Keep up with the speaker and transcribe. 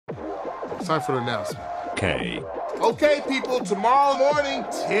It's time for the announcement. Okay. Okay, people, tomorrow morning,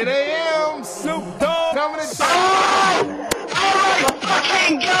 10 a.m. Snoop Dogg coming to town.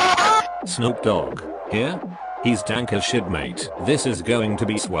 Snoop Dogg, here? He's dank as shit, mate. This is going to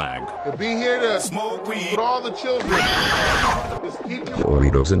be swag. He'll be here to smoke weed with all the children. Just keep your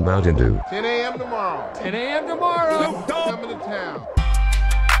Doritos and Mountain Dew. 10 a.m. tomorrow. 10 a.m. tomorrow. Snoop Dogg coming to town.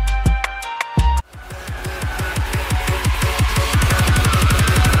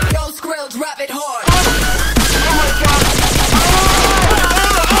 Yo, Skrill, drop it hard.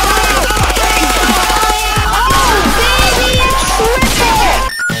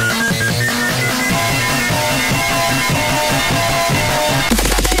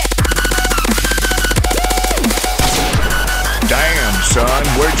 Damn, son,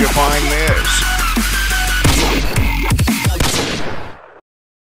 where'd you find this?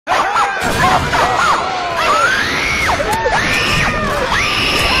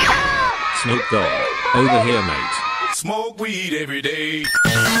 Snoop Dogg, over here, mate. Smoke weed every day.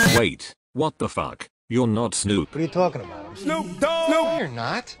 Wait, what the fuck? You're not Snoop. What are you talking about? Snoop Dogg. No, you're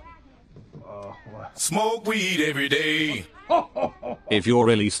not. Smoke weed every day. If you're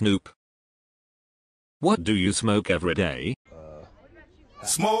really Snoop, what do you smoke every day?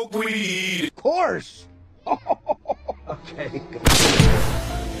 Smoke weed. Of course. Okay.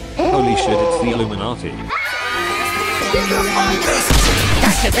 Holy shit, it's the Illuminati.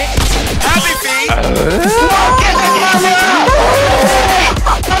 Happy feet.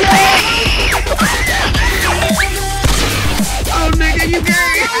 Oh, nigga, you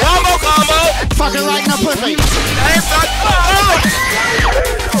gay. Combo. Fucking right in the pussy.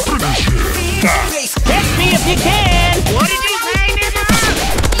 Catch me if you can! What did you say, nigga?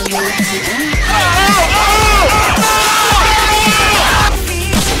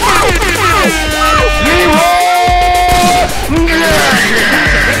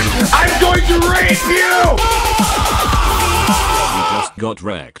 I'm going to rape you! You just got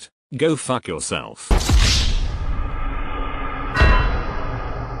wrecked. Go fuck yourself.